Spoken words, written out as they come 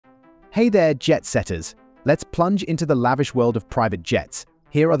Hey there, jet setters! Let's plunge into the lavish world of private jets.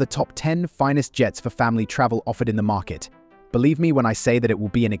 Here are the top 10 finest jets for family travel offered in the market. Believe me when I say that it will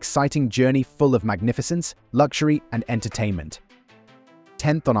be an exciting journey full of magnificence, luxury, and entertainment.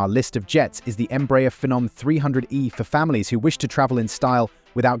 10th on our list of jets is the Embraer Phenom 300E for families who wish to travel in style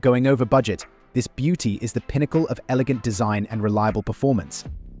without going over budget. This beauty is the pinnacle of elegant design and reliable performance.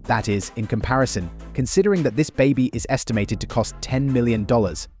 That is, in comparison, considering that this baby is estimated to cost $10 million.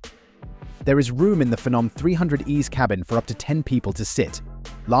 There is room in the Phenom 300E's cabin for up to 10 people to sit.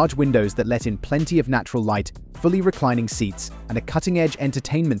 Large windows that let in plenty of natural light, fully reclining seats, and a cutting-edge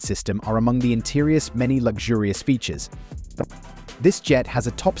entertainment system are among the interior's many luxurious features. This jet has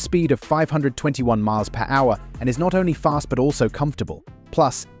a top speed of 521 miles per hour and is not only fast but also comfortable.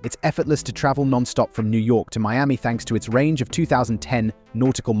 Plus, it's effortless to travel non-stop from New York to Miami thanks to its range of 2,010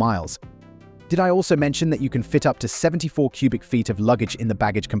 nautical miles. Did I also mention that you can fit up to 74 cubic feet of luggage in the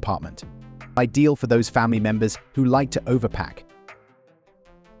baggage compartment? Ideal for those family members who like to overpack.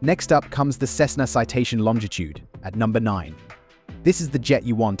 Next up comes the Cessna Citation Longitude, at number 9. This is the jet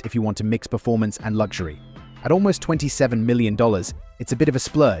you want if you want to mix performance and luxury. At almost $27 million, it's a bit of a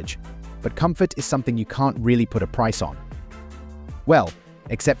splurge, but comfort is something you can't really put a price on. Well,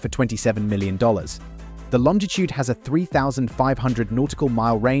 except for $27 million. The Longitude has a 3,500 nautical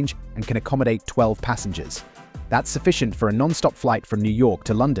mile range and can accommodate 12 passengers. That's sufficient for a non-stop flight from New York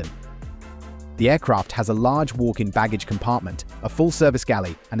to London. The aircraft has a large walk-in baggage compartment, a full-service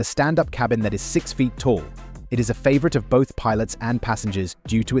galley, and a stand-up cabin that is 6 feet tall. It is a favorite of both pilots and passengers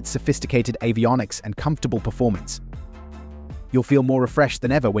due to its sophisticated avionics and comfortable performance. You'll feel more refreshed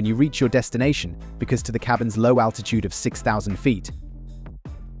than ever when you reach your destination because to the cabin's low altitude of 6,000 feet.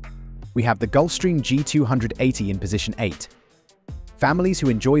 We have the Gulfstream G280 in position 8. Families who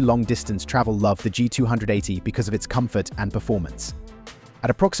enjoy long-distance travel love the G280 because of its comfort and performance. At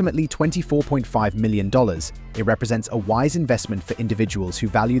approximately $24.5 million, it represents a wise investment for individuals who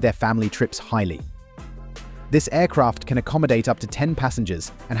value their family trips highly. This aircraft can accommodate up to 10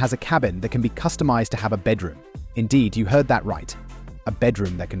 passengers and has a cabin that can be customized to have a bedroom. Indeed, you heard that right. A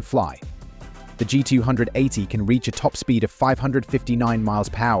bedroom that can fly. The G280 can reach a top speed of 559 miles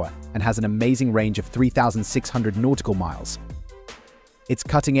per hour and has an amazing range of 3,600 nautical miles. Its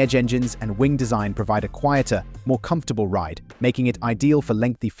cutting-edge engines and wing design provide a quieter, more comfortable ride, making it ideal for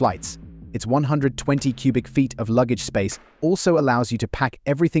lengthy flights. Its 120 cubic feet of luggage space also allows you to pack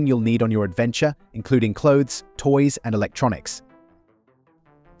everything you'll need on your adventure, including clothes, toys, and electronics.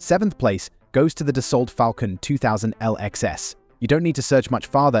 7th place goes to the Dassault Falcon 2000 LXS. You don't need to search much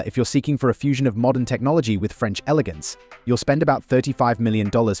farther if you're seeking for a fusion of modern technology with French elegance. You'll spend about $35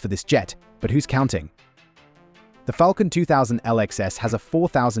 million for this jet, but who's counting? The Falcon 2000 LXS has a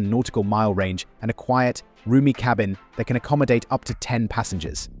 4,000 nautical mile range and a quiet, roomy cabin that can accommodate up to 10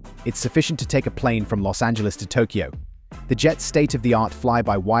 passengers. It's sufficient to take a plane from Los Angeles to Tokyo. The jet's state-of-the-art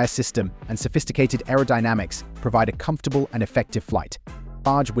fly-by-wire system and sophisticated aerodynamics provide a comfortable and effective flight.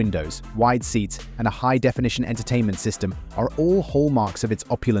 Large windows, wide seats, and a high-definition entertainment system are all hallmarks of its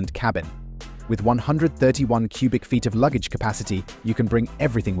opulent cabin. With 131 cubic feet of luggage capacity, you can bring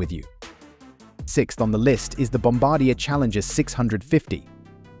everything with you. 6th on the list is the Bombardier Challenger 650.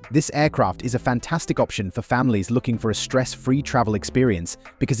 This aircraft is a fantastic option for families looking for a stress-free travel experience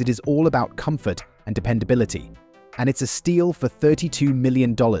because it is all about comfort and dependability. And it's a steal for $32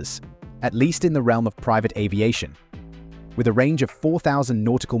 million, at least in the realm of private aviation. With a range of 4,000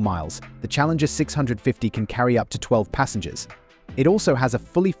 nautical miles, the Challenger 650 can carry up to 12 passengers. It also has a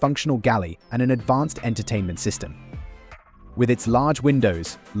fully functional galley and an advanced entertainment system. With its large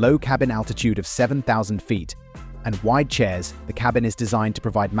windows, low cabin altitude of 7,000 feet, and wide chairs, the cabin is designed to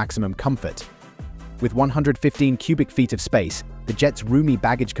provide maximum comfort. With 115 cubic feet of space, the jet's roomy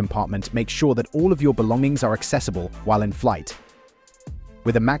baggage compartment makes sure that all of your belongings are accessible while in flight.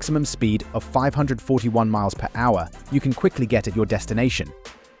 With a maximum speed of 541 miles per hour, you can quickly get at your destination.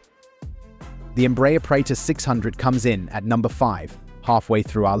 The Embraer Praetor 600 comes in at number 5, halfway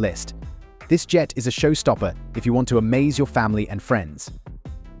through our list. This jet is a showstopper if you want to amaze your family and friends.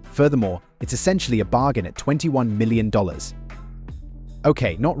 Furthermore, it's essentially a bargain at $21 million.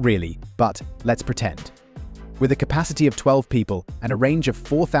 Okay, not really, but let's pretend. With a capacity of 12 people and a range of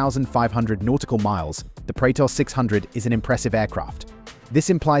 4,500 nautical miles, the Praetor 600 is an impressive aircraft. This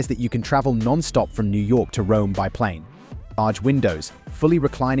implies that you can travel non-stop from New York to Rome by plane. Large windows, fully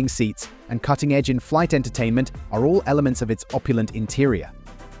reclining seats, and cutting-edge in-flight entertainment are all elements of its opulent interior.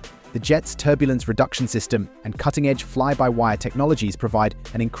 The jet's turbulence reduction system and cutting-edge fly-by-wire technologies provide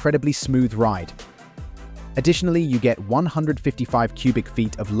an incredibly smooth ride. Additionally, you get 155 cubic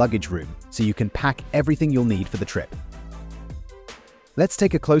feet of luggage room, so you can pack everything you'll need for the trip. Let's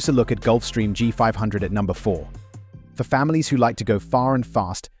take a closer look at Gulfstream G500 at number 4. For families who like to go far and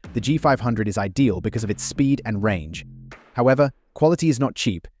fast, the G500 is ideal because of its speed and range. However, quality is not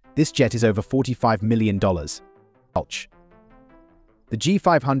cheap. This jet is over $45 million. Ouch. The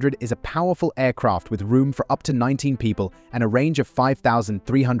G500 is a powerful aircraft with room for up to 19 people and a range of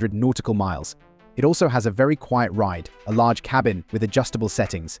 5,300 nautical miles. It also has a very quiet ride, a large cabin with adjustable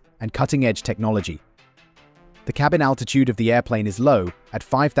settings, and cutting-edge technology. The cabin altitude of the airplane is low, at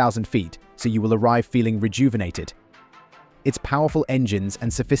 5,000 feet, so you will arrive feeling rejuvenated. Its powerful engines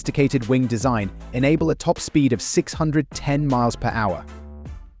and sophisticated wing design enable a top speed of 610 miles per hour.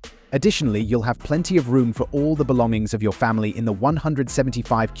 Additionally, you'll have plenty of room for all the belongings of your family in the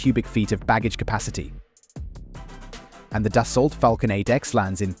 175 cubic feet of baggage capacity. And the Dassault Falcon 8X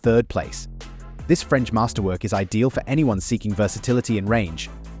lands in third place. This French masterwork is ideal for anyone seeking versatility and range.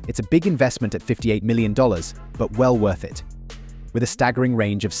 It's a big investment at $58 million, but well worth it. With a staggering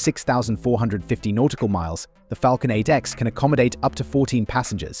range of 6,450 nautical miles, the Falcon 8X can accommodate up to 14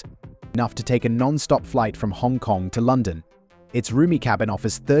 passengers, enough to take a non-stop flight from Hong Kong to London. Its roomy cabin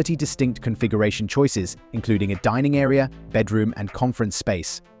offers 30 distinct configuration choices, including a dining area, bedroom, and conference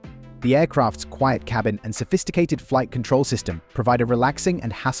space. The aircraft's quiet cabin and sophisticated flight control system provide a relaxing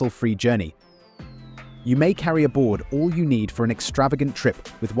and hassle-free journey. You may carry aboard all you need for an extravagant trip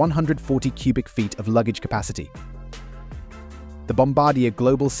with 140 cubic feet of luggage capacity. The Bombardier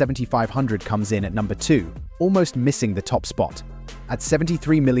Global 7500 comes in at number 2, almost missing the top spot. At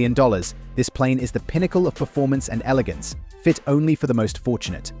 $73 million, this plane is the pinnacle of performance and elegance, fit only for the most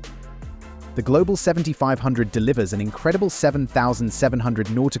fortunate. The Global 7500 delivers an incredible 7,700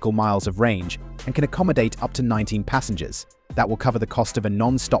 nautical miles of range and can accommodate up to 19 passengers. That will cover the cost of a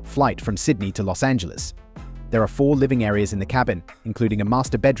non-stop flight from Sydney to Los Angeles. There are 4 living areas in the cabin, including a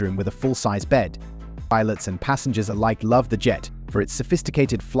master bedroom with a full-size bed. Pilots and passengers alike love the jet for its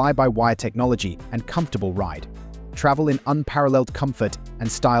sophisticated fly-by-wire technology and comfortable ride. Travel in unparalleled comfort and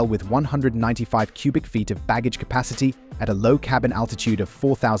style with 195 cubic feet of baggage capacity at a low cabin altitude of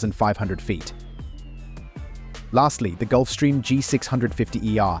 4,500 feet. Lastly, the Gulfstream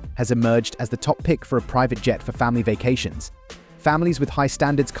G650ER has emerged as the top pick for a private jet for family vacations. Families with high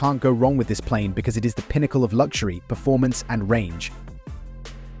standards can't go wrong with this plane because it is the pinnacle of luxury, performance, and range.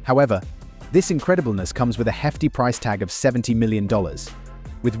 However, this incredibleness comes with a hefty price tag of $70 million.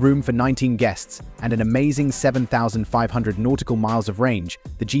 With room for 19 guests and an amazing 7,500 nautical miles of range,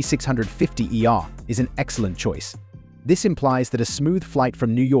 the G650ER is an excellent choice. This implies that a smooth flight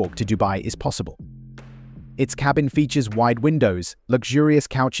from New York to Dubai is possible. Its cabin features wide windows, luxurious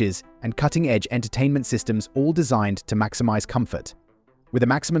couches, and cutting-edge entertainment systems, all designed to maximize comfort. With a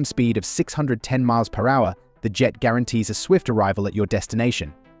maximum speed of 610 miles per hour, the jet guarantees a swift arrival at your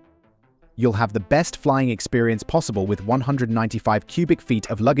destination. You'll have the best flying experience possible with 195 cubic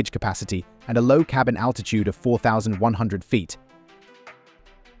feet of luggage capacity and a low cabin altitude of 4,100 feet.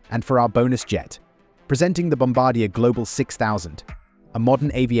 And for our bonus jet, presenting the Bombardier Global 6000, a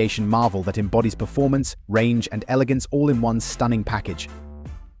modern aviation marvel that embodies performance, range, and elegance all in one stunning package.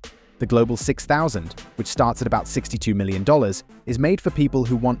 The Global 6000, which starts at about $62 million, is made for people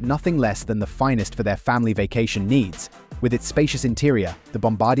who want nothing less than the finest for their family vacation needs. With its spacious interior, the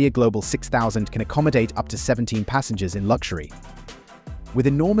Bombardier Global 6000 can accommodate up to 17 passengers in luxury. With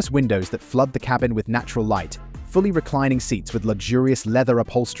enormous windows that flood the cabin with natural light, fully reclining seats with luxurious leather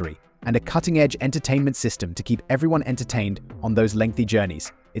upholstery, and a cutting-edge entertainment system to keep everyone entertained on those lengthy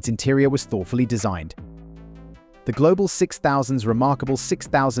journeys, its interior was thoughtfully designed. The Global 6000's remarkable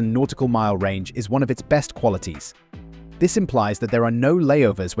 6,000 nautical mile range is one of its best qualities. This implies that there are no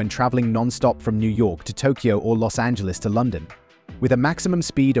layovers when traveling non-stop from New York to Tokyo or Los Angeles to London. With a maximum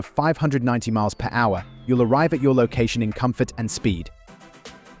speed of 590 miles per hour, you'll arrive at your location in comfort and speed.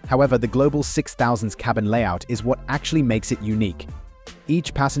 However, the Global 6000's cabin layout is what actually makes it unique.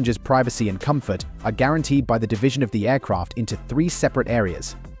 Each passenger's privacy and comfort are guaranteed by the division of the aircraft into 3 separate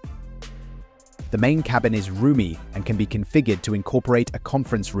areas. The main cabin is roomy and can be configured to incorporate a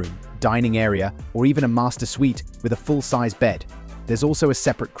conference room, dining area, or even a master suite with a full-size bed. There's also a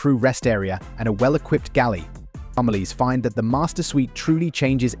separate crew rest area and a well-equipped galley. Families find that the master suite truly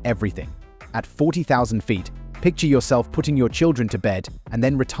changes everything. At 40,000 feet, picture yourself putting your children to bed and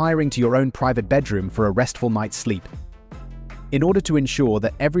then retiring to your own private bedroom for a restful night's sleep. In order to ensure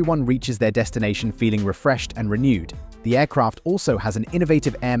that everyone reaches their destination feeling refreshed and renewed, the aircraft also has an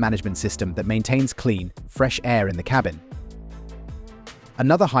innovative air management system that maintains clean, fresh air in the cabin.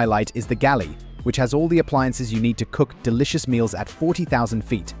 Another highlight is the galley, which has all the appliances you need to cook delicious meals at 40,000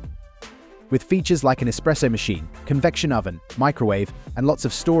 feet. With features like an espresso machine, convection oven, microwave, and lots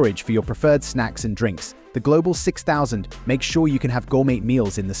of storage for your preferred snacks and drinks, The Global 6000 makes sure you can have gourmet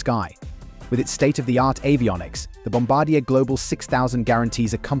meals in the sky. With its state-of-the-art avionics, the Bombardier Global 6000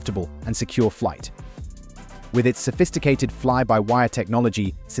 guarantees a comfortable and secure flight. With its sophisticated fly-by-wire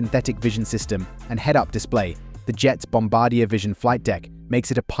technology, synthetic vision system, and head-up display, the jet's Bombardier Vision flight deck makes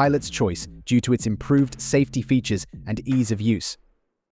it a pilot's choice due to its improved safety features and ease of use.